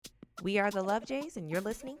We are the Love Jays, and you're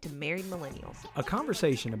listening to Married Millennials. A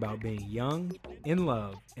conversation about being young, in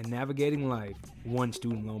love, and navigating life one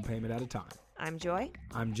student loan payment at a time. I'm Joy.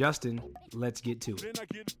 I'm Justin. Let's get to it.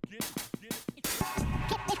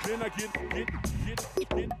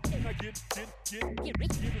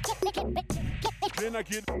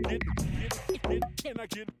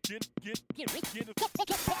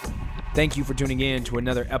 Thank you for tuning in to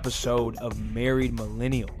another episode of Married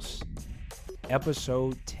Millennials.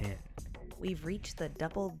 Episode 10. We've reached the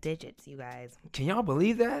double digits, you guys. Can y'all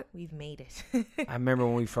believe that? We've made it. I remember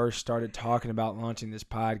when we first started talking about launching this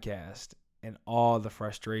podcast and all the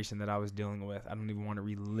frustration that I was dealing with. I don't even want to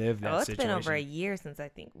relive that situation. It's been over a year since I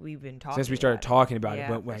think we've been talking. Since we started talking about it,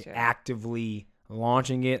 but like actively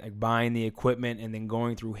launching it, like buying the equipment and then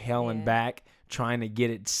going through hell and back trying to get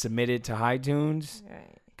it submitted to iTunes.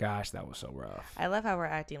 Right. Gosh, that was so rough. I love how we're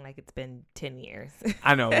acting like it's been 10 years.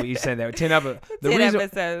 I know, you said that. 10 episodes.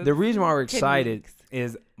 The reason why we're excited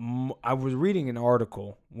is I was reading an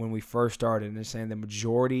article when we first started, and they're saying the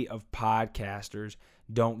majority of podcasters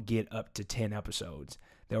don't get up to 10 episodes.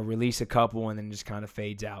 They'll release a couple and then just kind of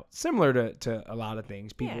fades out. Similar to a lot of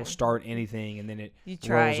things. People start anything and then it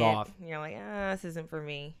rolls off. And you're like, this isn't for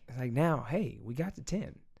me. It's like, now, hey, we got to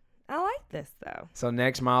 10. I like this, though. So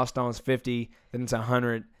next milestone's 50, then it's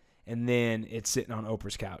 100, and then it's sitting on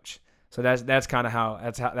Oprah's couch. So that's kind of how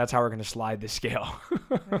we're going to slide this scale.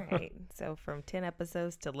 All right. So from 10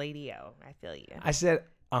 episodes to Lady O. I feel you. I said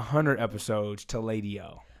 100 episodes to Lady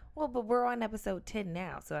O. Well, but we're on episode 10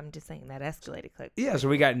 now, so I'm just saying that escalated quick. Yeah, so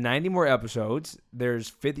we got 90 more episodes. There's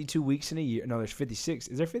 52 weeks in a year. No, there's 56.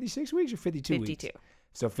 Is there 56 weeks or 52 weeks? 52.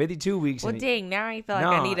 So 52 weeks. Well, dang, now I feel like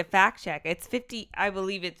I need a fact check. It's 50. I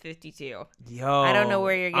believe it's 52. Yo. I don't know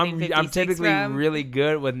where you're getting 56 I'm typically from. really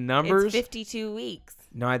good with numbers. It's 52 weeks.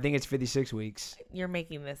 No, I think it's 56 weeks. You're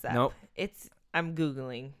making this up. Nope. I'm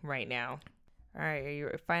Googling right now. All right,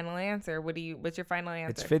 your final answer. What's your final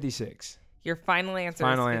answer? It's 56. Your final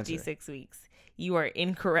answer is 56 weeks. You are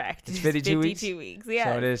incorrect. It's 52 weeks? 52 weeks, yeah.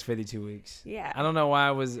 So it is 52 weeks. Yeah. I don't know why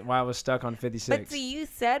I was stuck on 56. But see, you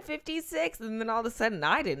said 56, and then all of a sudden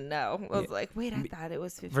I didn't know. I was like, wait, I thought it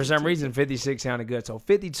was 52. For some reason, 56 sounded good. So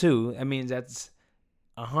 52, that means that's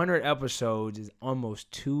 100 episodes is almost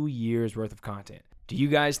 2 years worth of content. Do you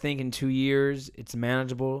guys think in 2 years it's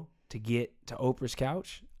manageable to get to Oprah's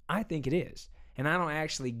couch? I think it is. And I don't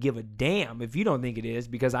actually give a damn if you don't think it is,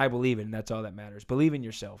 because I believe it, and that's all that matters. Believe in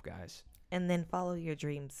yourself, guys. And then follow your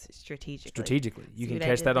dreams strategically. Strategically. You can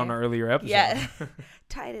catch that on our earlier episode. Yeah.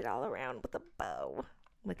 Tied it all around with a bow.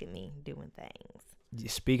 Look at me doing things.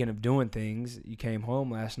 Speaking of doing things, you came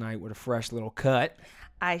home last night with a fresh little cut.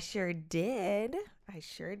 I sure did. I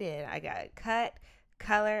got a cut,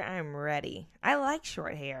 color. I'm ready. I like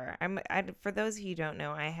short hair. For those of you who don't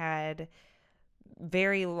know, I had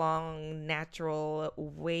very long, natural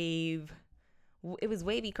wave. It was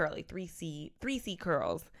wavy curly, 3C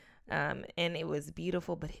curls. And it was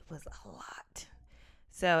beautiful, but it was a lot.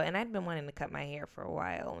 So, and I'd been wanting to cut my hair for a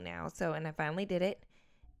while now. So, and I finally did it.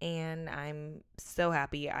 And I'm so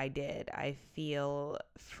happy I did. I feel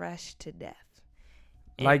fresh to death.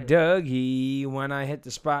 And like Dougie, when I hit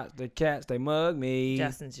the spot, the cats, they mug me.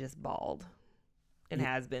 Justin's just bald. And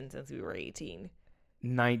has been since we were 18.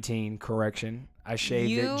 19, correction. I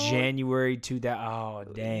shaved it January 2000. Oh,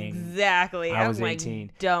 dang. Exactly. I was like,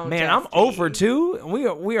 18. Don't. Man, Justin. I'm 0 for 2.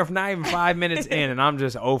 We are not even 5 minutes in, and I'm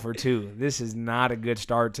just 0 for 2. This is not a good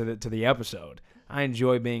start to the episode. I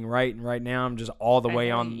enjoy being right, and right now I'm just all the way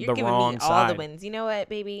on the wrong side. All the wins. You know what,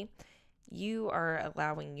 baby? You are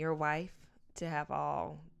allowing your wife to have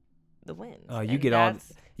all the wins. You get all.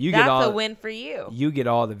 That's a win for you. You get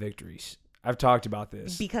all the victories. I've talked about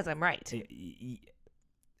this because I'm right.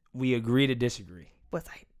 We agree to disagree. But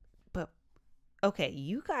okay,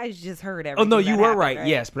 you guys just heard everything. Oh no, you were happened, right.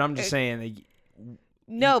 Yes, but I'm just saying.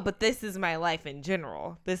 No, but this is my life in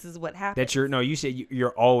general. This is what happens. You said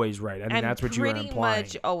you're always right. I mean, that's what you were implying. I'm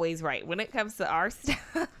pretty much always right when it comes to our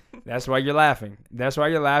stuff. That's why you're laughing. That's why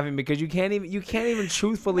you're laughing, because you can't even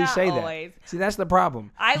truthfully say always. that. See, that's the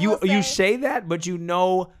problem. You say that, but you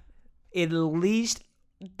know at least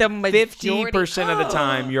the 50% of the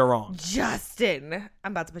time you're wrong. Justin,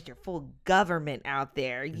 I'm about to put your full government out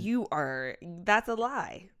there. That's a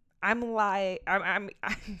lie. I'm lying. I'm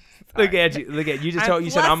Look at you. You just told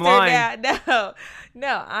you said I'm lying.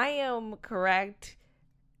 No, I am correct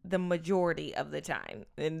the majority of the time,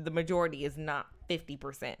 and the majority is not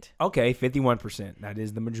 50%. Okay, 51%. That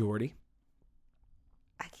is the majority.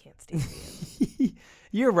 I can't stand you.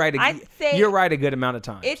 You're right. You're right a good amount of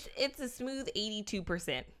times. It's a smooth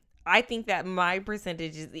 82%. I think that my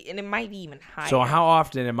percentage is, and it might be even higher. So how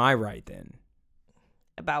often am I right then?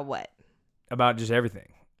 About what? About just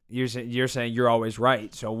everything. You're saying you're always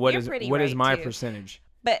right. So what is my percentage?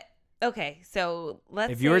 But okay, so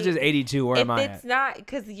let's. If yours is 82, where am I at? It's not,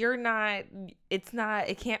 because you're not. It's not.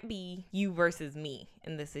 It can't be you versus me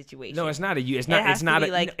in this situation. No, it's not a you. It's not. It's not.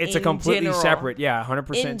 It's a completely general. Separate. Yeah,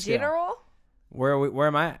 100%. In general. Where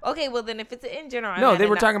am I at? Okay, well then if it's in general. No, they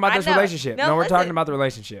were talking about this relationship. No, we're talking about the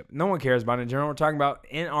relationship. No one cares about it in general. We're talking about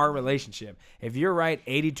in our relationship. If you're right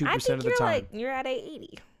 82% of the time. You're at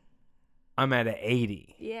 80. I'm at an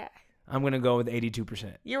 80. Yeah. I'm going to go with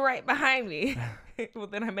 82%. You're right behind me. Well,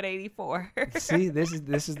 then I'm at 84. See, this is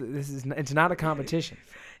it's not a competition.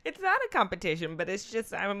 It's not a competition, but it's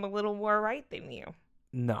just I'm a little more right than you.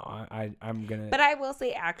 No, I'm going to. But I will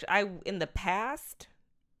say, actually, in the past,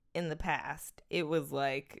 it was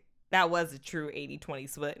like, that was a true 80-20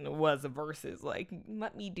 split, and it was a versus, like,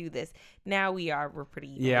 let me do this. Now we're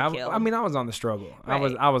pretty I was on the struggle.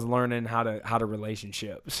 Right. I was learning how to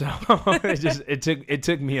relationship. So it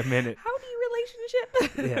took me a minute. How do you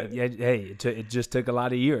relationship? yeah. Hey, it just took a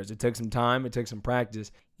lot of years. It took some time. It took some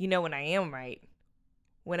practice. You know when I am right?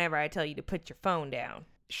 Whenever I tell you to put your phone down.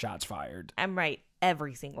 Shots fired. I'm right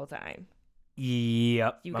every single time.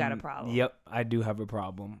 Yep. You got a problem. Yep, I do have a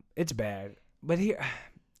problem. It's bad. But here,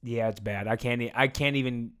 yeah, it's bad. I can't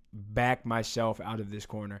even back myself out of this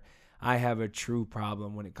corner. I have a true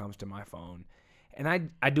problem when it comes to my phone. And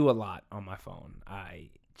I do a lot on my phone. I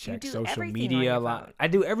check social media a lot. Phone. I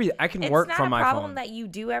do everything. I can work from my phone. It's not a problem that you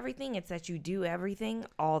do everything. It's that you do everything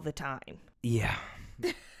all the time. Yeah.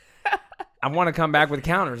 I want to come back with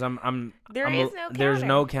counters. There's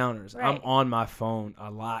no counters. Right. I'm on my phone a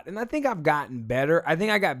lot, and I think I've gotten better. I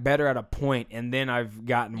think I got better at a point, and then I've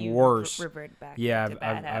gotten worse. Reverted back. Yeah,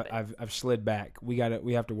 I've slid back. We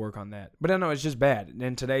have to work on that. But I know it's just bad.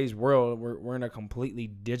 In today's world, we're in a completely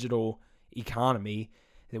digital economy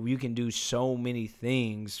that you can do so many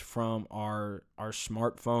things from our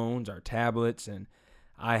smartphones, our tablets, and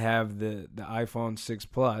I have the iPhone 6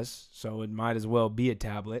 Plus, so it might as well be a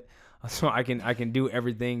tablet. So I can do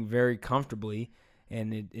everything very comfortably,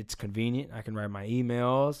 and it's convenient. I can write my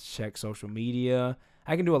emails, check social media.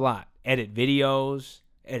 I can do a lot. Edit videos,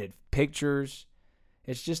 edit pictures.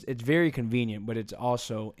 It's very convenient, but it's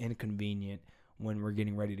also inconvenient when we're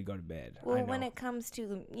getting ready to go to bed. Well, when it comes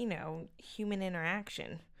to, human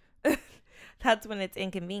interaction, that's when it's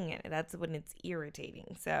inconvenient. That's when it's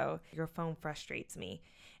irritating. So your phone frustrates me.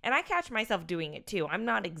 And I catch myself doing it too. I'm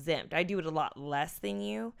not exempt. I do it a lot less than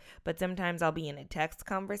you, but sometimes I'll be in a text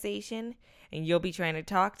conversation and you'll be trying to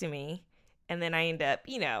talk to me, and then I end up,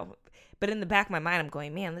 but in the back of my mind, I'm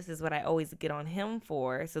going, man, this is what I always get on him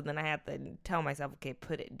for. So then I have to tell myself, okay,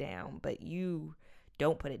 put it down. But you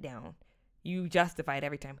don't put it down. You justify it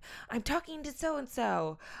every time. I'm talking to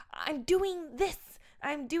so-and-so. I'm doing this.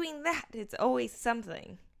 I'm doing that. It's always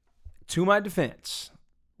something. To my defense.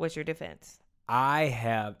 What's your defense? I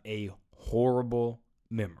have a horrible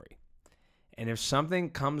memory. And if something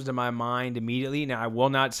comes to my mind immediately, now I will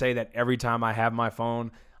not say that every time I have my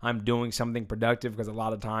phone, I'm doing something productive, because a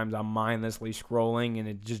lot of times I'm mindlessly scrolling and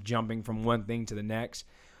it's just jumping from one thing to the next.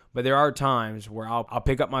 But there are times where I'll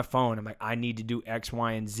pick up my phone. I'm like, I need to do X,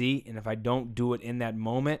 Y, and Z. And if I don't do it in that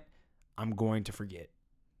moment, I'm going to forget.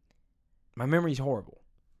 My memory's horrible.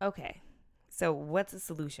 Okay. So what's the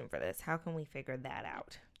solution for this? How can we figure that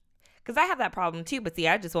out? Because I have that problem too, but see,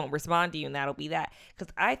 I just won't respond to you, and that'll be that.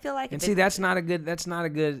 Because I feel like, that's not a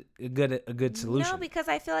good solution. No, because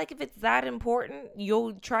I feel like if it's that important,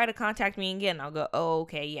 you'll try to contact me again. I'll go, oh,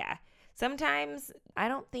 okay, yeah. Sometimes I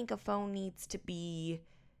don't think a phone needs to be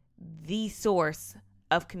the source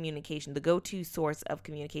of communication, the go-to source of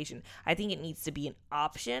communication. I think it needs to be an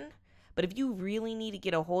option. But if you really need to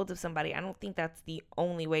get a hold of somebody, I don't think that's the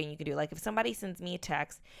only way you can do it. Like if somebody sends me a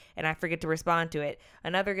text and I forget to respond to it,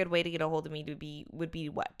 another good way to get a hold of me would be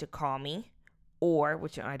what? To call me, or,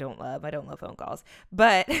 which I don't love phone calls,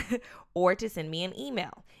 but, or to send me an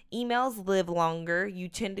email. Emails live longer. You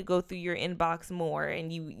tend to go through your inbox more,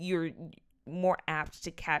 and you're more apt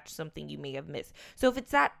to catch something you may have missed. So if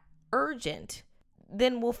it's that urgent,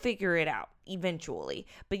 then we'll figure it out eventually.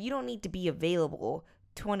 But you don't need to be available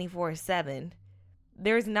 24/7.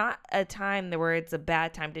 There's not a time where it's a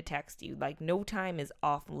bad time to text you. Like, no time is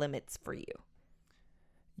off limits for you.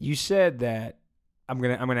 You said that I'm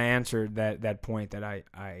gonna answer that point that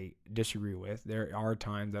I disagree with. There are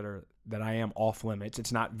times that I am off limits.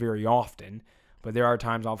 It's not very often, but there are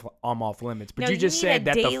times I'm off limits. But no, you just said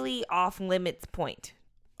that daily off limits point.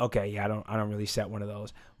 Okay, yeah, I don't really set one of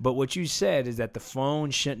those. But what you said is that the phone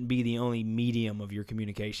shouldn't be the only medium of your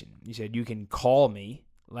communication. You said you can call me,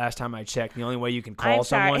 last time I checked, the only way you can call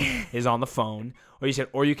someone is on the phone. Or you said,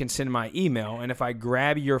 or you can send my email. And if I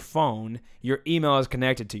grab your phone, your email is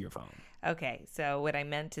connected to your phone. Okay, so what I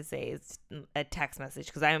meant to say is a text message,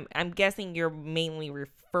 because I'm guessing you're mainly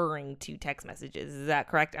referring to text messages. Is that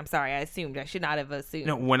correct? I'm sorry, I assumed. I should not have assumed.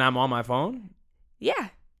 No, when I'm on my phone? Yeah.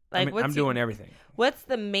 Like, I'm doing everything. What's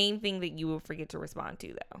the main thing that you will forget to respond to,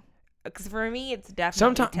 though? Because for me, it's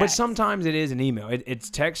definitely text. But sometimes it is an email.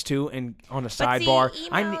 It's text too, and on a sidebar. But see,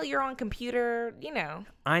 email, you're on computer, you know.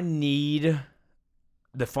 I need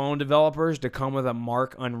the phone developers to come with a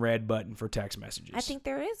mark unread button for text messages. I think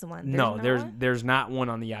there is one. There's not one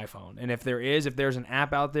on the iPhone. And if there's an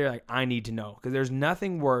app out there, like, I need to know, because there's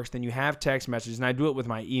nothing worse than you have text messages, and I do it with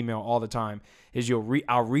my email all the time. Is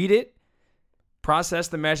I'll read it, process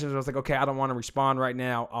the message. I was like, okay, I don't want to respond right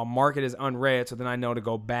now. I'll mark it as unread, so then I know to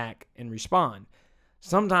go back and respond.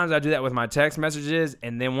 Sometimes I do that with my text messages,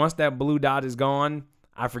 and then once that blue dot is gone,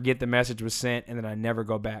 I forget the message was sent, and then I never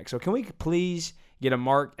go back. So can we please get a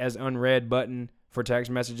marked as unread button for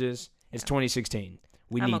text messages? It's 2016.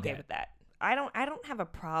 I'm okay with that. I don't have a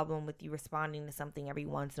problem with you responding to something every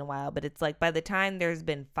once in a while, but it's like by the time there's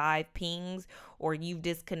been 5 pings or you've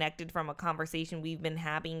disconnected from a conversation we've been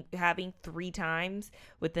having 3 times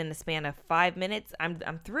within the span of 5 minutes,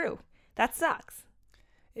 I'm through. That sucks.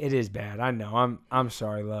 It is bad. I know. I'm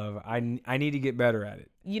sorry, love. I need to get better at it.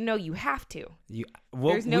 You know you have to.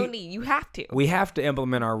 There's no need. You have to. We have to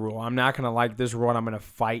implement our rule. I'm not going to like this rule, and I'm going to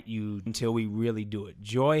fight you until we really do it.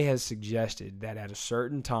 Joy has suggested that at a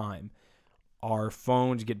certain time, our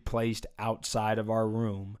phones get placed outside of our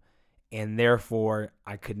room, and therefore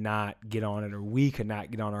I could not get on it, or we could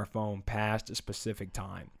not get on our phone past a specific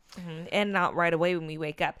time. Mm-hmm. And not right away when we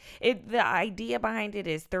wake up. The idea behind it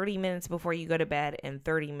is 30 minutes before you go to bed and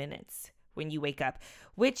 30 minutes when you wake up,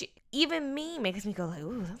 which even me makes me go like,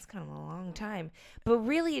 ooh, that's kind of a long time. But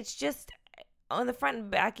really, it's just on the front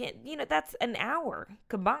and back end, that's an hour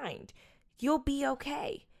combined. You'll be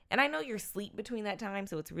okay. And I know you're asleep between that time,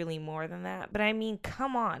 so it's really more than that. But I mean,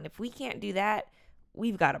 come on. If we can't do that,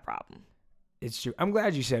 we've got a problem. It's true. I'm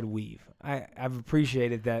glad you said we've. I've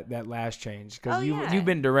appreciated that last change, because yeah. You've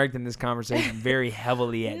been directing this conversation very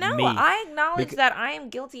heavily at me. No, I acknowledge that I am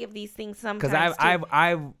guilty of these things sometimes. Because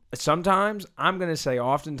I've sometimes, I'm gonna say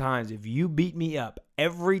oftentimes, if you beat me up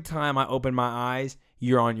every time I open my eyes,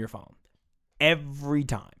 you're on your phone. Every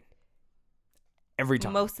time. Every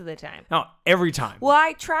time. Most of the time. No, every time. Well,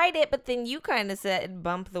 I tried it, but then you kind of said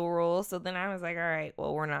bump the rules. So then I was like, all right,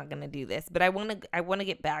 well, we're not going to do this. But I want to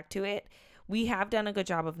get back to it. We have done a good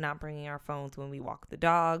job of not bringing our phones when we walk the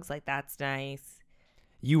dogs. Like, that's nice.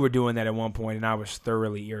 You were doing that at one point, and I was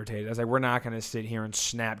thoroughly irritated. I was like, we're not going to sit here and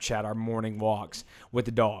Snapchat our morning walks with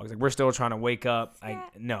the dogs. Like, we're still trying to wake up.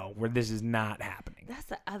 This is not happening. That's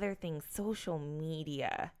the other thing, social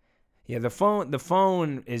media. Yeah, the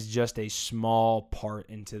phone is just a small part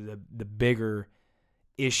into the bigger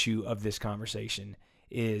issue of this conversation,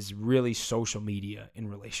 is really social media in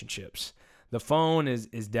relationships. The phone is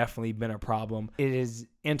definitely been a problem. It has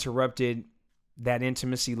interrupted that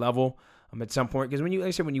intimacy level at some point, because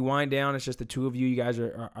when you wind down, it's just the two of you. You guys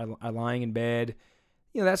are lying in bed.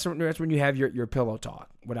 That's when you have your pillow talk.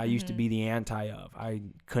 What I used to be the anti of. I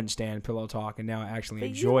couldn't stand pillow talk, and now I actually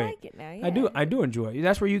enjoy it. It now, yeah. I do enjoy it.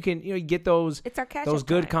 That's where you can you get those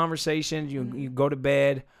good conversations. You go to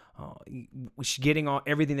bed, getting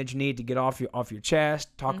everything that you need to get off your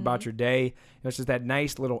chest. Talk about your day. It's just that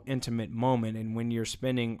nice little intimate moment. And when you're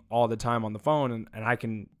spending all the time on the phone, and I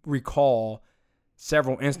can recall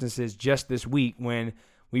several instances just this week when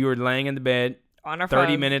we were laying in the bed. On our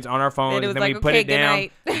 30 minutes on our phone, and then we put it down.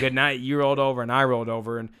 Good night. You rolled over, and I rolled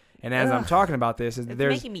over. And as I'm talking about this, it's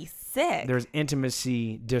making me sick. There's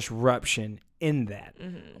intimacy disruption in that.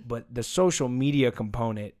 But the social media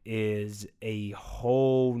component is a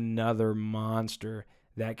whole nother monster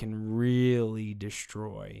that can really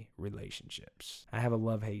destroy relationships. I have a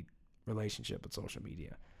love-hate relationship with social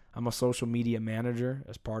media. I'm a social media manager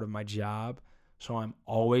as part of my job, so I'm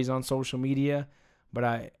always on social media. But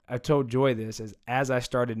I told Joy this, as I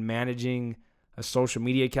started managing a social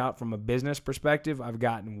media account from a business perspective, I've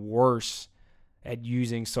gotten worse at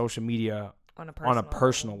using social media on a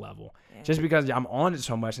personal level. Yeah. Just because I'm on it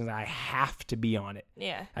so much, and I have to be on it.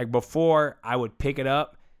 Yeah. Like before, I would pick it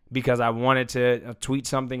up because I wanted to tweet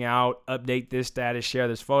something out, update this status, share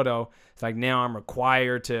this photo. It's like now I'm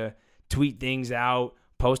required to tweet things out,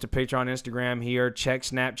 post a picture on Instagram here, check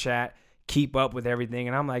Snapchat, keep up with everything.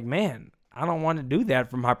 And I'm like, man, I don't want to do that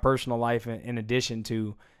for my personal life in addition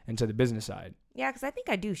to into the business side. Yeah, because I think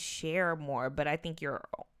I do share more, but I think you're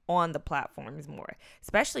on the platforms more,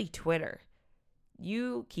 especially Twitter.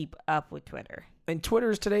 You keep up with Twitter. And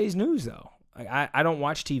Twitter is today's news, though. I don't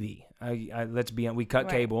watch TV. Let's be honest, we cut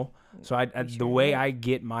cable, so the way I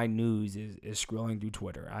get my news is scrolling through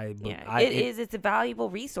Twitter. It's a valuable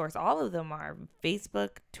resource. All of them are.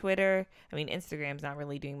 Facebook, Twitter. I mean, Instagram's not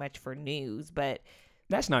really doing much for news, but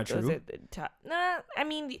that's not true. I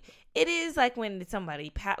mean, it is like when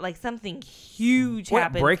somebody like something huge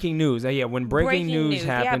happens. Breaking news. When breaking news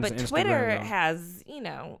happens. Yeah, but Twitter has,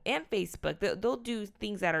 and Facebook, they'll do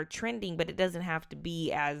things that are trending, but it doesn't have to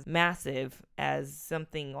be as massive as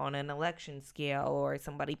something on an election scale or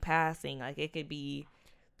somebody passing. Like, it could be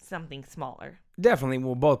something smaller. Definitely.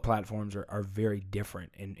 Well, both platforms are very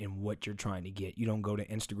different in what you're trying to get. You don't go to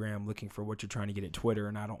Instagram looking for what you're trying to get at Twitter,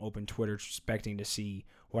 and I don't open Twitter expecting to see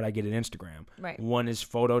what I get at Instagram. Right. One is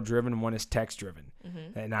photo driven, one is text driven.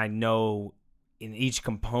 Mm-hmm. And I know in each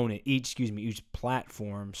component, each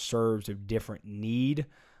platform serves a different need.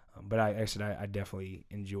 But I definitely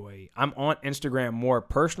enjoy. I'm on Instagram more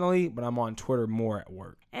personally, but I'm on Twitter more at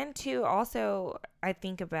work. And two, also, I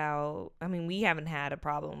think about, we haven't had a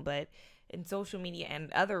problem, but in social media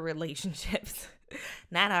and other relationships,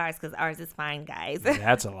 not ours, because ours is fine, guys.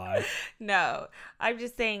 That's a lie. No, I'm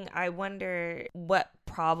just saying, I wonder what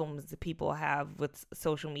problems people have with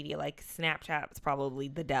social media. Like, Snapchat's probably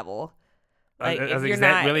the devil. Like, is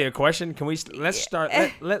that really a question? Let's start.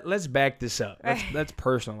 Let's back this up. Let's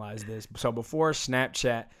personalize this. So before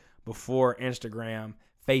Snapchat, before Instagram,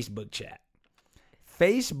 Facebook chat.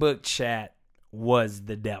 Facebook chat was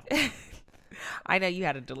the devil. I know you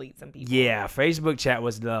had to delete some people. Yeah, Facebook chat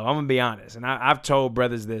was the devil. I'm gonna be honest, and I've told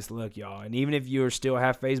brothers this. Look, y'all, and even if you still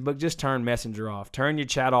have Facebook, just turn Messenger off. Turn your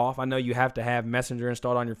chat off. I know you have to have Messenger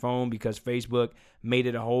installed on your phone because Facebook made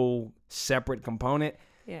it a whole separate component.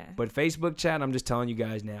 Yeah. But Facebook chat, I'm just telling you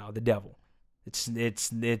guys now, the devil. It's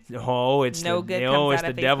the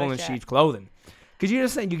devil in sheep's clothing. Because you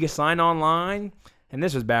just think you can sign online, and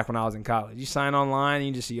this was back when I was in college. You sign online and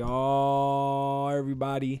you just see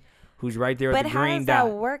everybody who's right there with the green dot. But how does that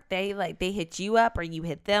work? They hit you up, or you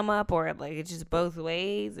hit them up, or like it's just both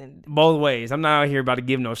ways? And both ways. I'm not out here about to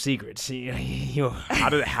give no secrets. How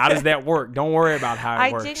does that work? Don't worry about how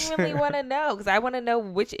it works. I genuinely want to know, because I want to know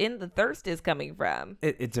which end the thirst is coming from.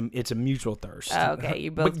 It's a mutual thirst. Oh, okay, you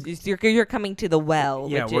both you're coming to the well.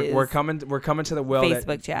 Yeah, we're coming to the well.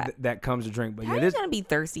 Facebook chat that comes to drink. But how are you gonna be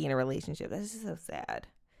thirsty in a relationship? That's just so sad.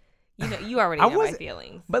 You already know my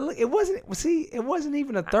feelings. But look, it wasn't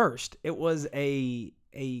even a thirst. It was an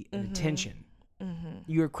attention. Mm-hmm.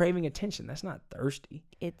 You were craving attention. That's not thirsty.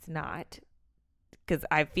 It's not. Because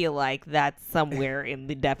I feel like that's somewhere in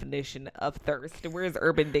the definition of thirst. Where's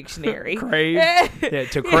Urban Dictionary? Crave. Yeah,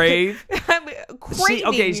 to crave.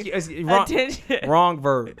 Craving wrong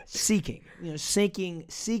verb. Seeking.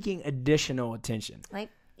 Seeking additional attention. Like,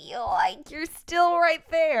 feel like you're still right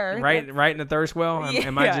there. Right in the thirst well?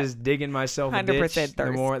 Am I just digging myself a ditch? 100% thirst.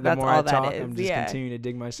 The more I talk, I'm just continuing to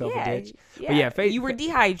dig myself a ditch. Yeah. But you were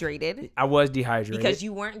dehydrated. I was dehydrated. Because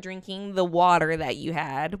you weren't drinking the water that you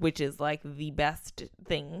had, which is like the best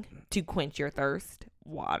thing to quench your thirst.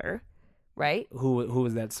 Water. Right? Who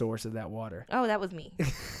was that source of that water? Oh, that was me.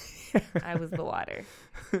 I was the water.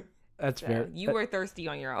 That's fair. You were thirsty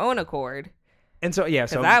on your own accord. And so,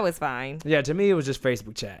 because I was fine. Yeah, to me, it was just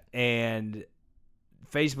Facebook chat. And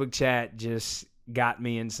Facebook chat just got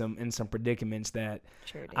me in some predicaments that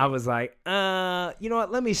I was like, you know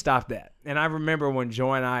what, let me stop that. And I remember when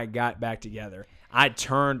Joy and I got back together, I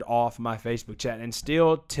turned off my Facebook chat. And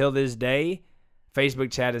still, till this day,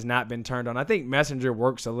 Facebook chat has not been turned on. I think Messenger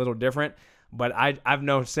works a little different. But I've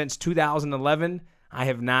known since 2011, I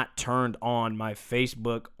have not turned on my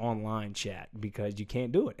Facebook online chat because you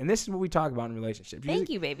can't do it. And this is what we talk about in relationships. Thank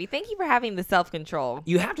you, baby. Thank you for having the self-control.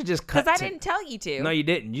 You have to just cut. Because I didn't tell you to. No, you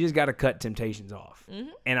didn't. You just got to cut temptations off. Mm-hmm.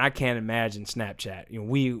 And I can't imagine Snapchat.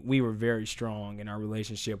 We were very strong in our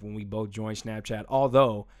relationship when we both joined Snapchat,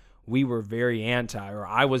 although we were very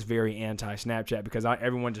I was very anti-Snapchat because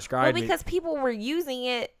everyone described it. Well, because people were using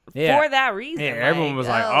it for that reason. Yeah, everyone was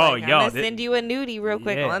like, I'm going to send you a nudie real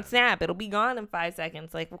quick on Snap. It'll be gone in 5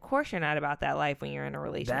 seconds. Like, of course you're not about that life when you're in a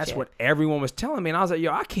relationship. That's what everyone was telling me. And I was like,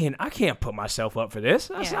 I can't put myself up for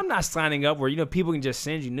this. I'm not signing up where, people can just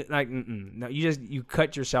send you, like, no, you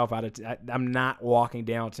cut yourself out of, I'm not walking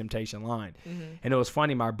down temptation line. Mm-hmm. And it was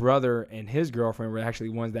funny. My brother and his girlfriend were actually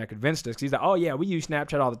ones that convinced us. 'Cause he's like, oh yeah, we use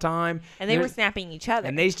Snapchat all the time. And they were snapping each other.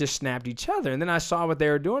 And they just snapped each other. And then I saw what they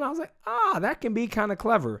were doing. I was like, that can be kind of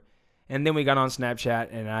clever. And then we got on Snapchat,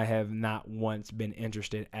 and I have not once been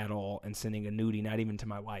interested at all in sending a nudie, not even to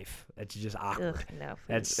my wife. That's just awkward. Ugh, no,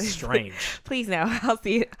 that's strange. Please no. I'll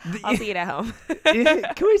see it at home.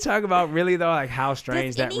 Can we talk about really though, like how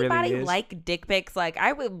strange that really is? Does anybody like dick pics? Like,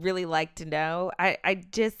 I would really like to know. I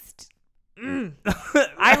just. You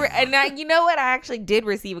know what? I actually did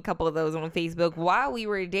receive a couple of those on Facebook while we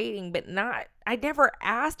were dating, but I never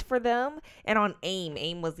asked for them. And on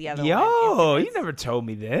AIM was the other one. Yo, you never told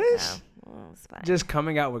me this. No. Well, it's fine. Just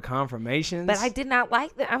coming out with confirmations. But I did not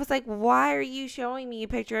like that. I was like, why are you showing me a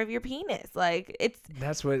picture of your penis? Like,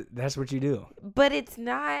 that's what you do. But it's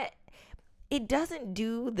not. It doesn't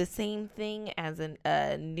do the same thing as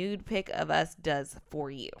a nude pic of us does for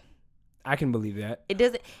you. I can believe that. It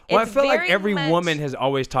doesn't. Well, I feel like every woman has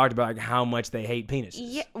always talked about like how much they hate penises.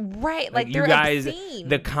 Yeah, right. Like you they're guys, obscene.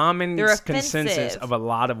 The common consensus of a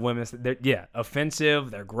lot of women, they're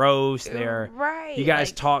offensive. They're gross. They're right. You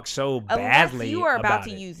guys talk so badly. You are about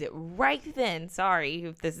to it. use it right then. Sorry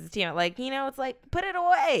if this is like it's like put it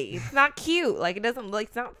away. It's not cute. Like it doesn't like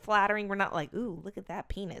it's not flattering. We're not like ooh look at that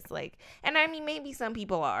penis. Like and I mean maybe some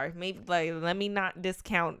people are. Maybe like let me not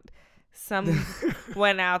discount.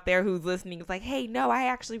 Someone out there who's listening is like, hey, no, I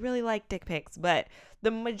actually really like dick pics. But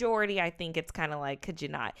the majority, I think it's kind of like, could you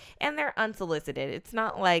not? And they're unsolicited. It's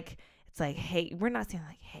not like, it's like, hey, we're not saying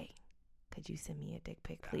like, hey, could you send me a dick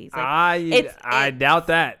pic, please? Like, I doubt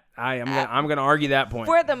that. I'm gonna argue that point.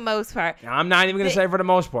 For the most part. I'm not even gonna say for the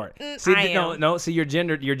most part. See, no. See, you're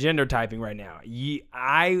gender typing right now.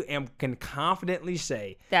 I can confidently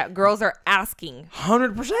say that girls are asking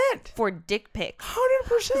 100% for dick pics. 100%.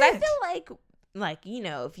 Because I feel like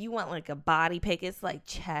if you want like a body pic, it's like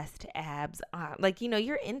chest, abs, like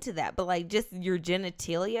you're into that. But like just your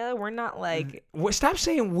genitalia, we're not like. Stop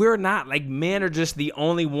saying we're not. Like men are just the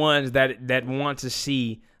only ones that want to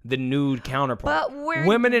see the nude counterpart. But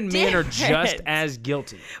women and men are just as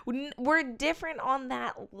guilty. We're different on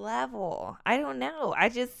that level. I don't know. I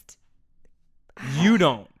just. You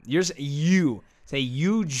don't. You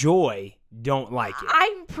Joy don't like it.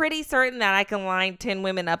 I'm pretty certain that I can line 10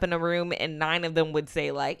 women up in a room and 9 of them would say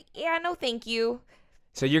like, yeah, no, thank you.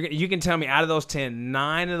 So you can tell me out of those 10,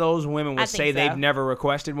 9 of those women would say they've never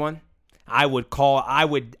requested one. I would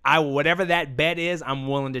whatever that bet is, I'm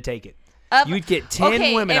willing to take it. You'd get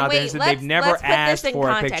 10 women out there that said they've never asked for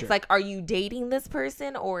a picture. Like, are you dating this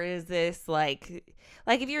person or is this like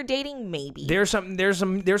if you're dating, maybe there's some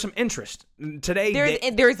interest today.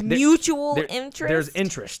 There's mutual interest.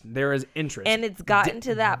 There is interest, and it's gotten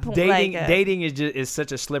to that point. Dating is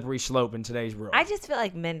such a slippery slope in today's world. I just feel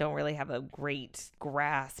like men don't really have a great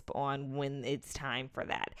grasp on when it's time for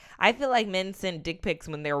that. I feel like men send dick pics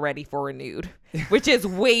when they're ready for a nude, which is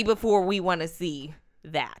way before we want to see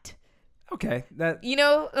that. Okay, that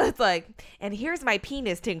it's like, and here's my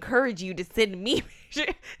penis to encourage you to send me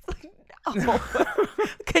pictures. It's like, no,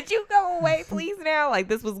 could you go away, please? Now, like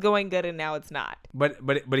this was going good, and now it's not. But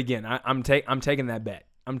again, I'm taking that bet.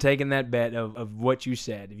 I'm taking that bet of what you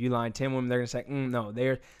said. If you line 10 women, they're gonna say, no.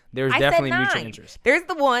 There's definitely mutual interest. There's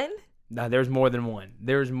the one. No, there's more than one.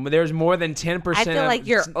 There's more than 10%. I feel like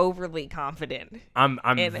you're overly confident. I'm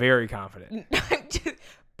very confident. I'm just.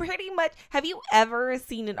 Pretty much. Have you ever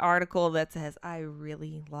seen an article that says, I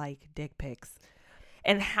really like dick pics?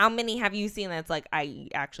 And how many have you seen that's like, I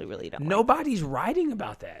actually really don't Nobody's writing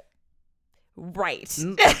about that. Right.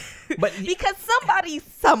 But because somebody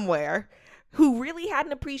somewhere who really had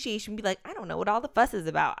an appreciation be like, I don't know what all the fuss is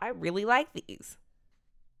about. I really like these.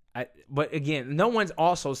 But again, no one's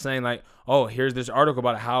also saying like, oh, here's this article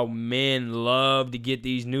about how men love to get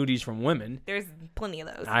these nudies from women. There's plenty of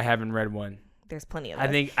those. I haven't read one. There's plenty of those.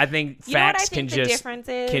 I think facts can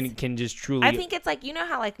just truly. I think it's like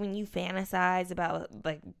how like when you fantasize about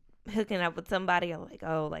like hooking up with somebody, you're like,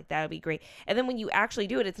 oh, like that would be great. And then when you actually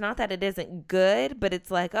do it, it's not that it isn't good, but it's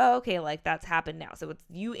like, oh, okay, like that's happened now. So it's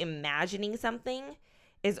you imagining something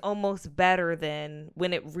is almost better than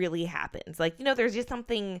when it really happens. Like, there's just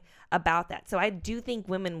something about that. So I do think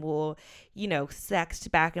women will,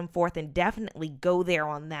 sext back and forth and definitely go there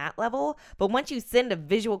on that level. But once you send a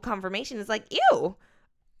visual confirmation, it's like, ew,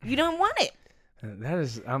 you don't want it. That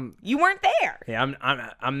is, you weren't there. Yeah,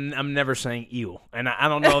 I'm never saying ew, and I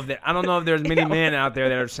don't know if there's many men out there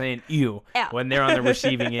that are saying ew when they're on the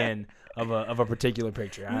receiving end of a particular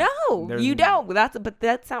picture. No, you don't.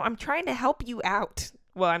 That's how I'm trying to help you out.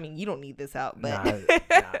 Well, I mean, you don't need this out, but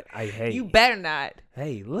hey, you better not.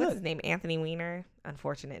 Hey, look. What's his name? Anthony Weiner.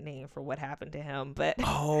 Unfortunate name for what happened to him, but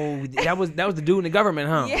that was the dude in the government,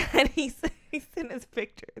 huh? Yeah, and he sent his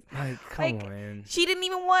pictures. Like, come on, man. She didn't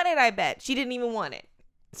even want it. I bet she didn't even want it.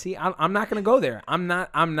 See, I'm not gonna go there. I'm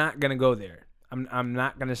not gonna go there. I'm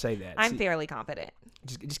not gonna say that. I'm fairly confident.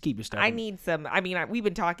 Just keep your stuff. I need some. I mean, we've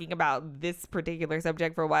been talking about this particular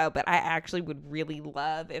subject for a while, but I actually would really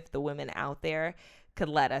love if the women out there could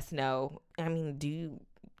let us know. I mean, do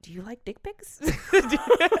you like dick pics?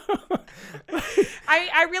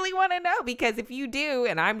 I really want to know, because if you do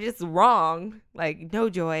and I'm just wrong, like, no,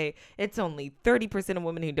 Joy, it's only 30% of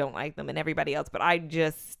women who don't like them and everybody else. But I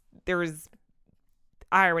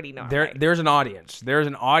already know. There's an audience. There's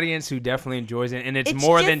an audience who definitely enjoys it, and it's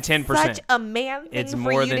more than 10%. Such a man thing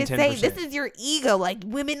for you to say. This is your ego. Like,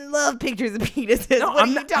 women love pictures of penises. No,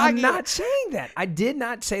 I'm not saying that. I did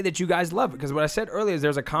not say that you guys love it, because what I said earlier is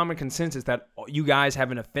there's a common consensus that you guys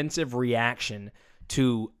have an offensive reaction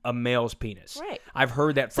to a male's penis. Right. I've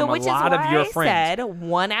heard that from a lot of your friends. I said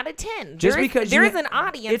 1 out of 10. Just because there's an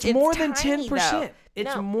audience. It's more than 10%. Though.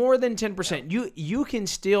 It's more than 10%. You can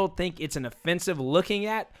still think it's an offensive looking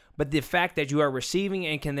at, but the fact that you are receiving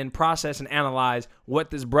and can then process and analyze what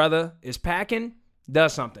this brother is packing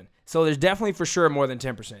does something. So there's definitely for sure more than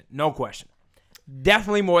 10%. No question.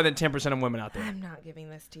 Definitely more than 10% of women out there. I'm not giving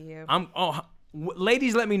this to you.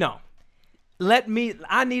 Ladies, let me know.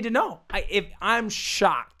 I need to know. If I'm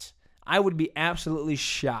shocked, I would be absolutely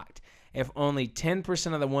shocked if only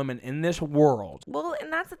 10% of the women in this world. Well,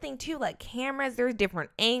 and that's the thing too, like cameras, there's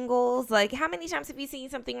different angles. Like, how many times have you seen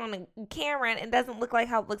something on a camera and it doesn't look like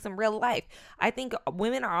how it looks in real life? I think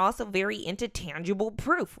women are also very into tangible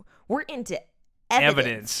proof. We're into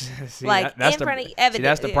evidence. See, like, that's in front of evidence. See,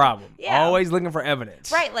 that's the problem. Yeah. Always looking for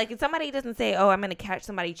evidence. Right. Like, if somebody doesn't say, oh, I'm going to catch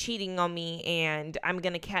somebody cheating on me and I'm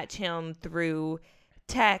going to catch him through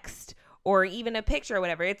text or even a picture or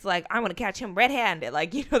whatever, it's like, I'm going to catch him red-handed.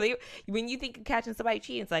 Like, when you think of catching somebody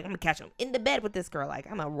cheating, it's like, I'm going to catch him in the bed with this girl. Like,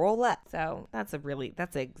 I'm going to roll up. So that's an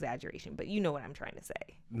exaggeration, but you know what I'm trying to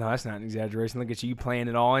say. No, that's not an exaggeration. Look at you playing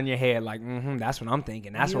it all in your head. Like, that's what I'm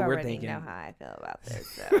thinking. That's what we're thinking. You already know how I feel about this,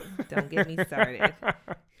 so don't get me started.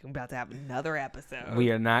 I'm about to have another episode. We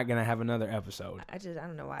are not going to have another episode. I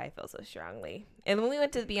don't know why I feel so strongly. And when we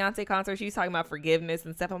went to the Beyonce concert, she was talking about forgiveness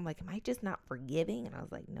and stuff. I'm like, am I just not forgiving? And I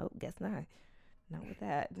was like, nope, guess not. Not with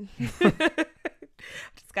that.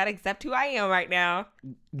 Just got to accept who I am right now.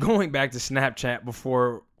 Going back to Snapchat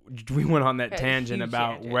before we went on that tangent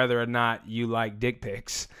about whether or not you like dick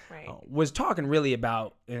pics, right. Was talking really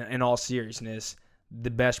about, in all seriousness, the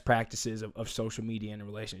best practices of social media in a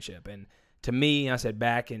relationship. And to me, I said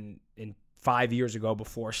back in 5 years ago,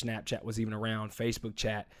 before Snapchat was even around, Facebook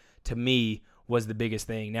chat, to me, was the biggest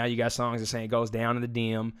thing. Now you got songs that say it goes down in the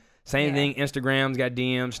DM. Same thing, Instagram's got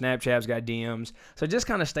DMs, Snapchat's got DMs. So just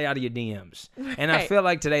kind of stay out of your DMs. And I feel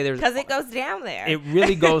like today because it goes down there. It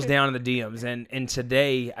really goes down in the DMs. And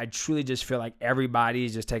today, I truly just feel like everybody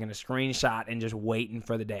is just taking a screenshot and just waiting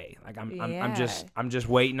for the day. Like I'm just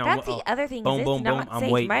waiting. That's the other thing. Boom, boom, boom.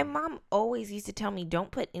 I'm waiting. My mom always used to tell me,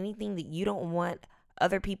 don't put anything that you don't want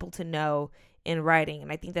other people to know in writing.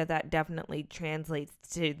 And I think that definitely translates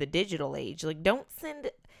to the digital age. Like, don't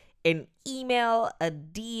send an email, a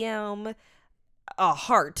DM, a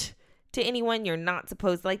heart to anyone you're not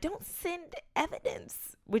supposed to. Like, don't send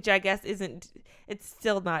evidence, which I guess it's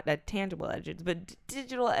still not a tangible evidence, but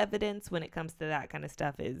digital evidence when it comes to that kind of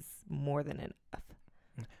stuff is more than enough.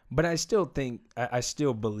 But I still think, I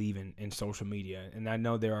still believe in social media. And I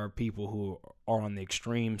know there are people who are on the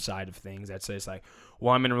extreme side of things that say it's like,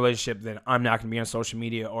 well, I'm in a relationship, then I'm not going to be on social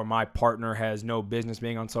media, or my partner has no business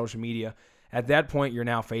being on social media. At that point, you're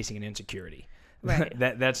now facing an insecurity. Right.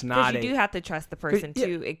 That's not. Because you do have to trust the person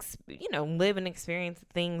to, live and experience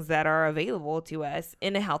things that are available to us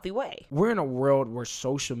in a healthy way. We're in a world where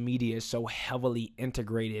social media is so heavily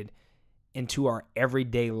integrated into our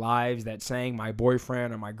everyday lives that saying my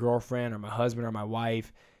boyfriend or my girlfriend or my husband or my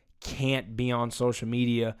wife can't be on social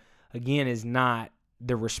media, again, is not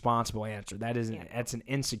the responsible answer. That's an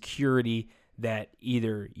insecurity that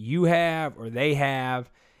either you have or they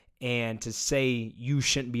have. And to say you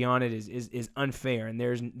shouldn't be on it is unfair. And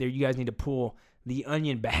you guys need to pull the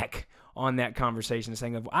onion back on that conversation,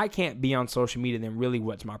 saying, if I can't be on social media, then really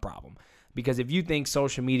what's my problem? Because if you think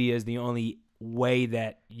social media is the only way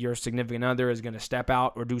that your significant other is going to step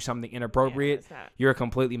out or do something inappropriate, you're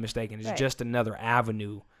completely mistaken. It's just another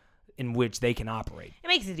avenue in which they can operate. It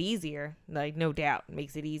makes it easier, like, no doubt, it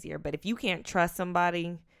makes it easier. But if you can't trust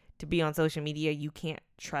somebody to be on social media, you can't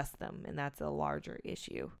trust them, and that's a larger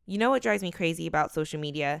issue. You know what drives me crazy about social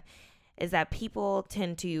media is that people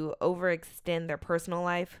tend to overextend their personal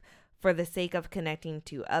life for the sake of connecting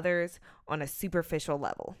to others on a superficial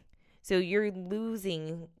level. So you're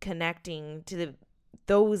losing connecting to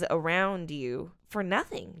those around you for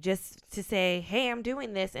nothing, just to say, hey, I'm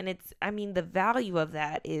doing this. And the value of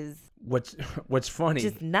that is what's funny,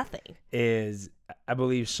 just nothing, is I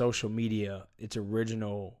believe social media, its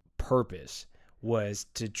original purpose was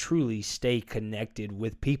to truly stay connected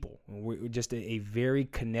with people. We're just a very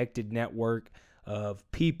connected network of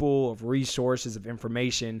people, of resources, of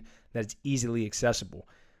information that's easily accessible.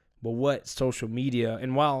 But what social media,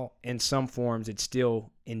 and while in some forms it's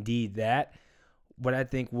still indeed that, but I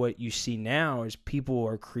think what you see now is people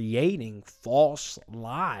are creating false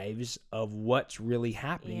lives of what's really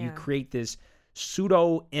happening. Yeah. You create this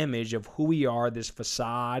pseudo image of who we are, this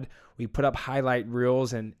facade. We put up highlight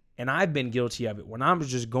reels, and I've been guilty of it when I'm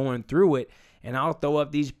just going through it, and I'll throw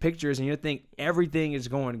up these pictures and you think everything is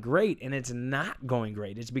going great, and it's not going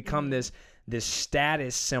great. It's become this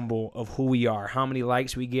status symbol of who we are. How many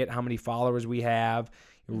likes we get, how many followers we have, it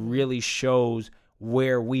really shows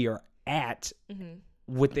where we are at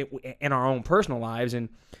with it in our own personal lives. And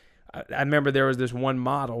I remember there was this one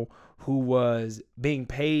model who was being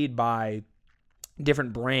paid by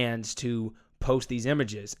different brands to post these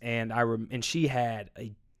images, and she had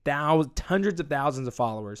hundreds of thousands of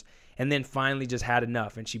followers, and then finally just had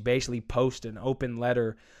enough, and she basically posted an open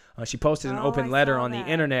letter. She posted an open letter on the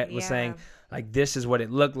internet, was saying, like, this is what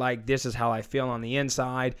it looked like. This is how I feel on the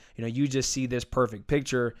inside. You just see this perfect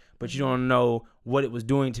picture, but you don't know what it was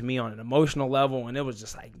doing to me on an emotional level. And it was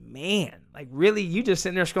just like, man, like, really, you just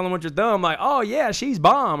sitting there scrolling with your thumb like, oh yeah, she's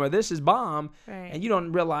bomb, or this is bomb. Right. And you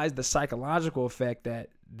don't realize the psychological effect that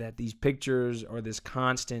these pictures, or this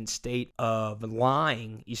constant state of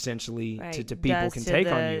lying, essentially, to people can take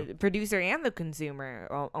on you. The producer and the consumer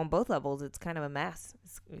on both levels. It's kind of a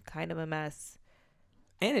mess.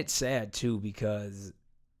 And it's sad too, because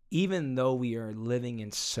even though we are living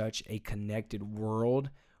in such a connected world,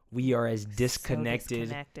 we are as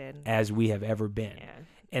disconnected as we have ever been. Yeah.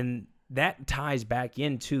 And that ties back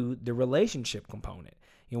into the relationship component.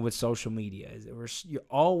 With social media, you're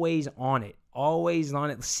always on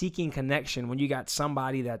it, seeking connection when you got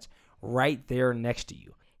somebody that's right there next to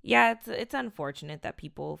you. Yeah, it's unfortunate that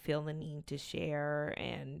people feel the need to share,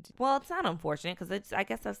 and well, it's not unfortunate, because I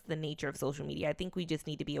guess that's the nature of social media. I think we just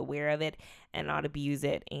need to be aware of it and not abuse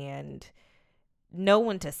it, and know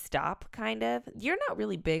when to stop. Kind of. You're not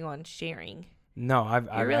really big on sharing. No,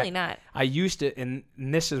 you're really not. I used to, and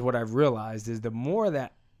this is what I've realized, is the more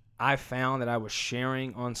that I found that I was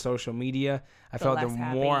sharing on social media, I felt the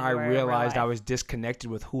more I realized I was disconnected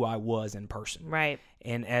with who I was in person. Right.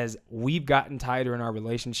 And as we've gotten tighter in our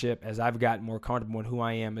relationship, as I've gotten more comfortable in who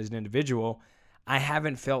I am as an individual, I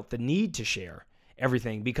haven't felt the need to share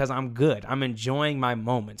everything, because I'm good. I'm enjoying my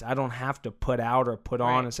moments. I don't have to put out or put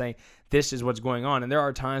on and say, this is what's going on. And there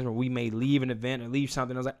are times where we may leave an event or leave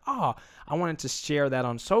something. I was like, I wanted to share that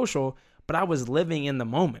on social, but I was living in the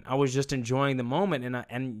moment. I was just enjoying the moment,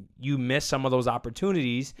 and you miss some of those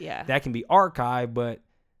opportunities that can be archived, but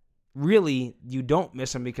really you don't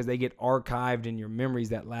miss them because they get archived in your memories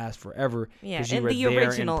that last forever. Yeah, in the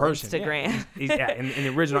original Instagram. Yeah, in the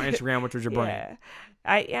original Instagram, which was your brain.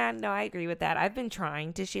 I agree with that. I've been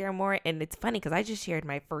trying to share more, and it's funny because I just shared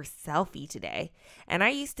my first selfie today. And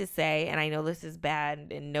I used to say, and I know this is bad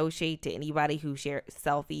and no shade to anybody who shares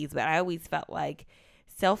selfies, but I always felt like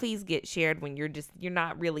selfies get shared when you're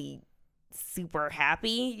not really super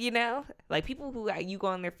happy, like people who you go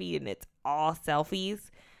on their feed and it's all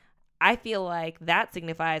selfies. I feel like that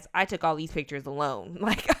signifies I took all these pictures alone.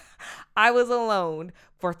 Like I was alone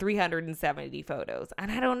for 370 photos.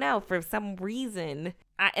 And I don't know, for some reason,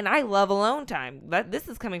 I love alone time. This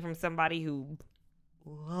is coming from somebody who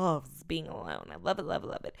loves being alone. I love it, love it,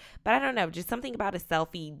 love it. But I don't know, just something about a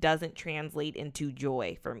selfie doesn't translate into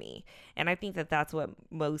joy for me. And I think that that's what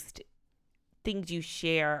most things you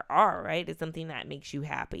share are, right? It's something that makes you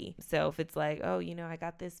happy. So if it's like, oh, I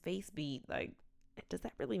got this face beat, like, does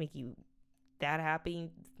that really make you that happy?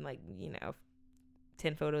 Like,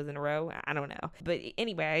 10 photos in a row? I don't know. But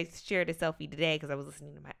anyway, I shared a selfie today because I was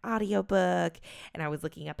listening to my audiobook, and I was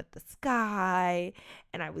looking up at the sky,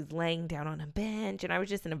 and I was laying down on a bench, and I was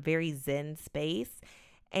just in a very zen space.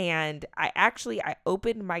 And I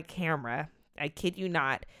opened my camera, I kid you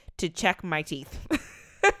not, to check my teeth.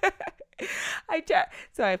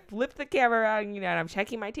 So I flipped the camera around, and I'm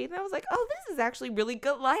checking my teeth, and I was like, oh, this is actually really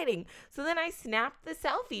good lighting. So then I snapped the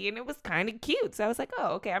selfie, and it was kind of cute. So I was like,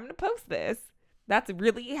 oh, okay, I'm going to post this. That's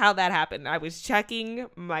really how that happened. I was checking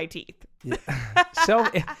my teeth. Yeah. So,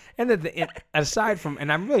 and aside from,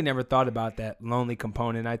 and I really never thought about that lonely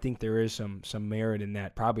component. I think there is some merit in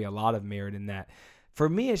that, probably a lot of merit in that. For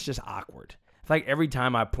me, it's just awkward. like every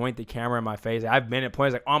time I point the camera in my face, I've been at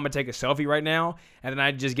points like, oh, I'm going to take a selfie right now. And then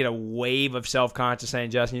I just get a wave of self-conscious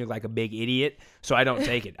saying, Justin, you look like a big idiot. So I don't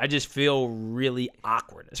take it. I just feel really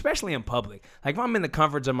awkward, especially in public. Like if I'm in the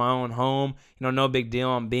comforts of my own home, no big deal.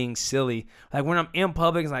 I'm being silly. Like when I'm in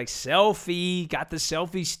public, it's like selfie, got the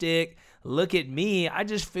selfie stick. Look at me. I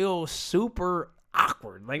just feel super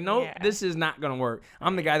awkward. Like, no, this is not going to work.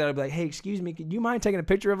 I'm the guy that would be like, hey, excuse me, could you mind taking a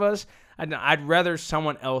picture of us? I'd rather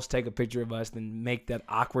someone else take a picture of us than make that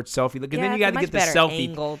awkward selfie look. And then you got to get the selfie.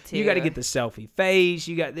 You got to get the selfie face.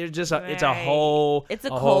 There's just it's a whole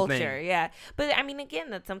culture. Thing. Yeah. But I mean,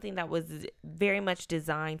 again, that's something that was very much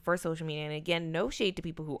designed for social media. And again, no shade to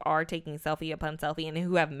people who are taking selfie upon selfie and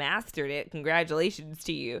who have mastered it. Congratulations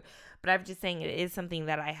to you. But I'm just saying it is something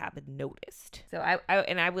that I haven't noticed. So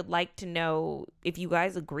I would like to know if you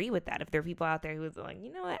guys agree with that. If there are people out there who's like,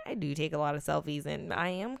 you know what, I do take a lot of selfies and I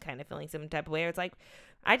am kind of feeling some type of way. It's like,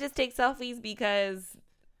 I just take selfies because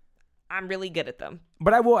I'm really good at them.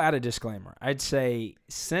 But I will add a disclaimer. I'd say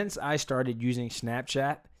since I started using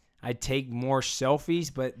Snapchat, I take more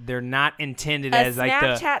selfies, but they're not intended as like the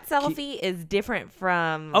Snapchat selfie is different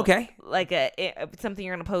from like something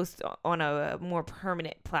you're gonna post on a more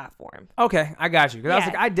permanent platform. Okay, I got you. Because I was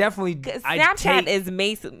like, I definitely Snapchat is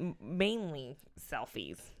mainly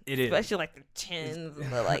selfies. It is, especially like the chins,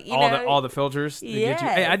 like all the filters.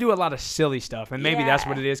 Yeah, I do a lot of silly stuff, and maybe that's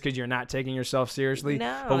what it is because you're not taking yourself seriously.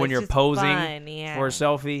 No, but when you're posing fun, for a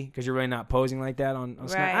selfie, because you're really not posing like that on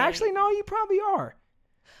Snapchat. Actually, no, you probably are.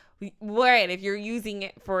 Right, if you're using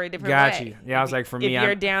it for a different way. Got you. Yeah, I was like, for me, if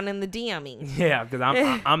you're down in the DMing. Yeah, because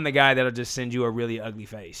I'm the guy that'll just send you a really ugly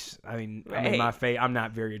face. I mean, my face, I'm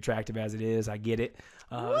not very attractive as it is. I get it.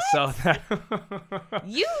 So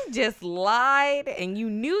you just lied, and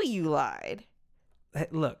you knew you lied.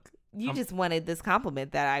 Look, you just wanted this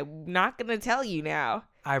compliment that I'm not going to tell you now.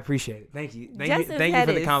 I appreciate it. Thank you. Thank you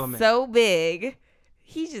for the compliment. So big,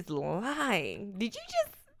 he's just lying. Did you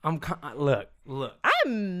just? Look.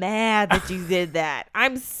 I'm mad that you did that.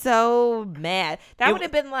 I'm so mad. That would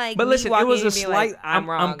have been like. But listen, it was a slight. Like, I'm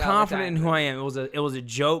wrong. I'm confident in who I am. It was a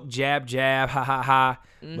joke, jab, ha ha ha.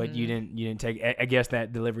 Mm-hmm. But you didn't take. I guess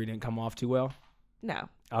that delivery didn't come off too well. No.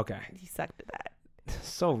 Okay. You sucked at that.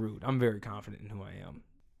 So rude. I'm very confident in who I am.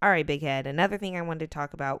 All right, Big Head. Another thing I wanted to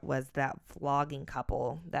talk about was that vlogging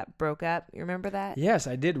couple that broke up. You remember that? Yes,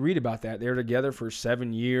 I did read about that. They were together for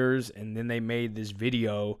 7 years, and then they made this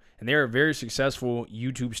video. And they are very successful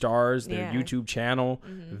YouTube stars. Their YouTube channel,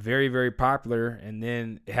 very, very popular. And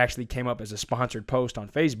then it actually came up as a sponsored post on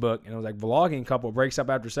Facebook. And it was like, vlogging couple breaks up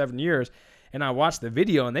after 7 years. And I watched the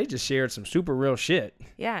video, and they just shared some super real shit.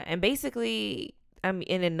 Yeah, and basically,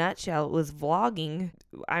 in a nutshell, it was vlogging,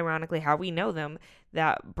 ironically, how we know them,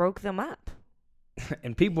 that broke them up.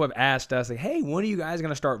 And people have asked us, like, hey, when are you guys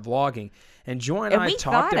going to start vlogging? And Joy and I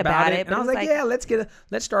talked about it. And I was like, yeah, let's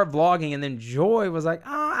start vlogging. And then Joy was like,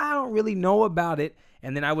 I don't really know about it.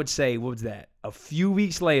 And then I would say, what was that? A few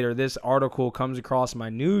weeks later, this article comes across my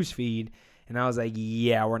news feed. And I was like,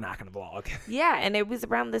 yeah, we're not going to vlog. Yeah, and it was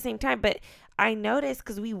around the same time. But I noticed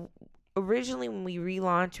because we originally, when we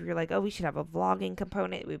relaunched, we were like, oh, we should have a vlogging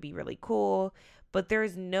component. It would be really cool. But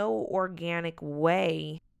there's no organic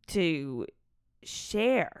way to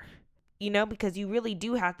share, because you really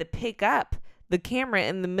do have to pick up the camera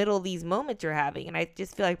in the middle of these moments you're having. And I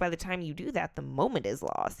just feel like by the time you do that, the moment is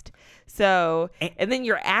lost. So, and then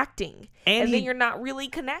you're acting, and then you're not really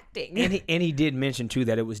connecting. And he did mention too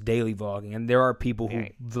that it was daily vlogging, and there are people who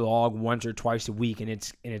vlog once or twice a week, and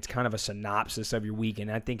it's kind of a synopsis of your week. And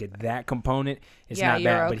I think at that component, it's not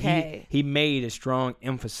bad. Okay. But he made a strong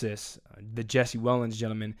emphasis, the Jesse Wellens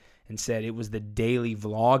gentleman, and said it was the daily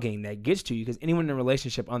vlogging that gets to you, because anyone in a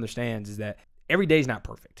relationship understands is that every day is not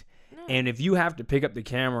perfect. And if you have to pick up the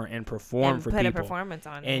camera and perform for people, put a performance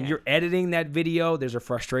on, and you're editing that video, there's a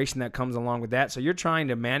frustration that comes along with that. So you're trying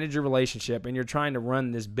to manage your relationship, and you're trying to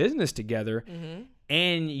run this business together,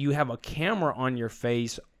 and you have a camera on your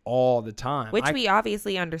face all the time, which we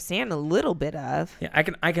obviously understand a little bit of. Yeah,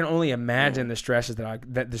 I can only imagine the stresses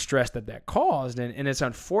that caused, and it's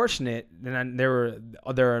unfortunate. And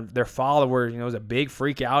their followers, it was a big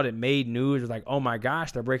freak out. It made news. It was like, oh my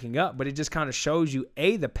gosh, they're breaking up. But it just kind of shows you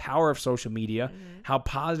the power of social media, how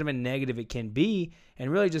positive and negative it can be, and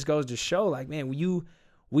really just goes to show, like, man,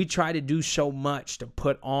 we try to do so much to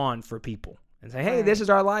put on for people. And say, hey, this is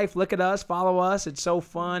our life. Look at us. Follow us. It's so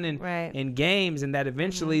fun and games. And that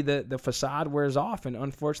eventually the facade wears off. And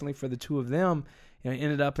unfortunately for the two of them,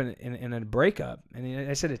 ended up in a breakup. And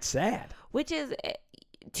I said it's sad. Which is,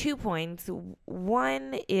 2 points.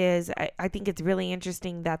 One is I think it's really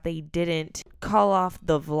interesting that they didn't call off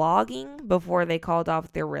the vlogging before they called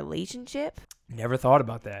off their relationship. Never thought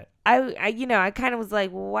about that. I kind of was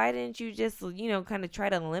like, well, why didn't you just, kind of try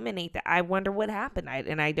to eliminate that? I wonder what happened.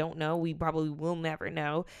 I don't know. We probably will never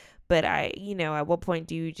know. But at what point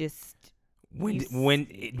do you just... When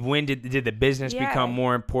did the business become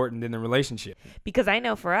more important than the relationship? Because I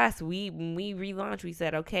know for us, when we relaunched, we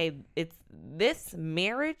said, okay, this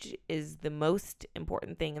marriage is the most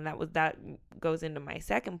important thing. And that goes into my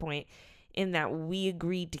second point, in that we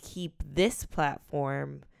agreed to keep this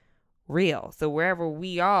platform real. So wherever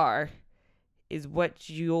we are is what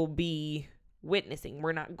you'll be witnessing.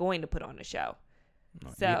 We're not going to put on a show.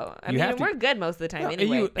 So, we're good most of the time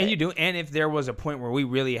anyway. And if there was a point where we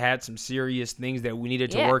really had some serious things that we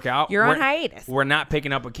needed to work out, you're on hiatus. We're not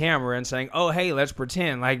picking up a camera and saying, oh, hey, let's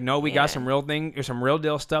pretend. Like, no, we got some real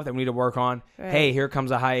deal stuff that we need to work on. Right. Hey, here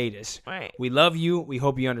comes a hiatus. Right. We love you. We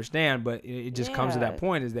hope you understand. But it just comes to that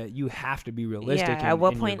point is that you have to be realistic. Yeah, at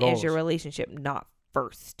what point is your relationship not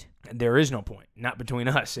first? There is no point. Not between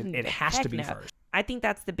us. It has to be first. I think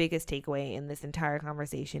that's the biggest takeaway in this entire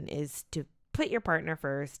conversation is to put your partner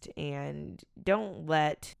first and don't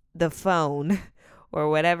let the phone or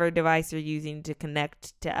whatever device you're using to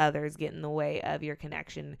connect to others get in the way of your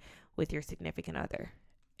connection with your significant other.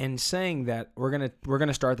 And saying that, we're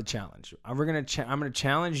gonna start the challenge. I'm gonna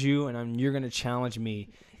challenge you, and you're gonna challenge me.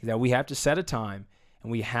 That we have to set a time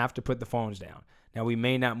and we have to put the phones down. Now, we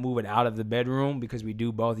may not move it out of the bedroom because we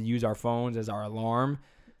do both use our phones as our alarm.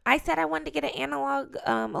 I said I wanted to get an analog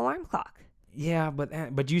alarm clock. Yeah,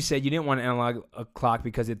 but you said you didn't want an analog clock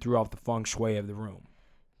because it threw off the feng shui of the room.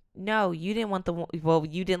 No, you didn't want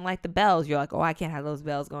you didn't like the bells. You're like, oh, I can't have those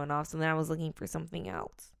bells going off. So then I was looking for something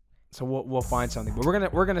else. So we'll find something. But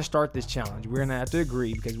we're gonna start this challenge. We're gonna have to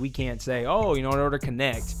agree because we can't say, oh, in order to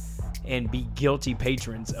connect and be guilty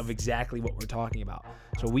patrons of exactly what we're talking about.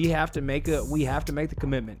 So we have to make the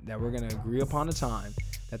commitment that we're gonna agree upon a time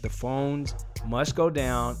that the phones must go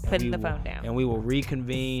down. Putting the phone down. And we will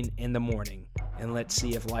reconvene in the morning. And let's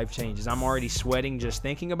see if life changes. I'm already sweating just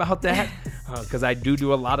thinking about that because I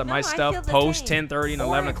do a lot of my stuff post 10:30 and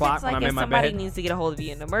 11 o'clock when I'm in my bed. Somebody needs to get a hold of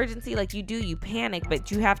you in an emergency. Like you panic, but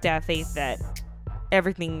you have to have faith that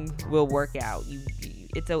everything will work out.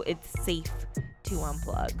 It's safe to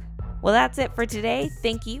unplug. Well, that's it for today.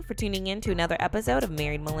 Thank you for tuning in to another episode of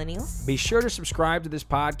Married Millennials. Be sure to subscribe to this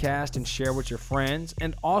podcast and share with your friends.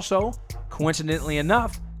 And also, coincidentally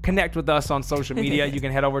enough, connect with us on social media. You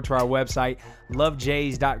can head over to our website,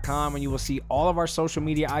 lovejays.com, and you will see all of our social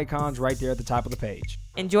media icons right there at the top of the page.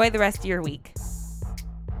 Enjoy the rest of your week.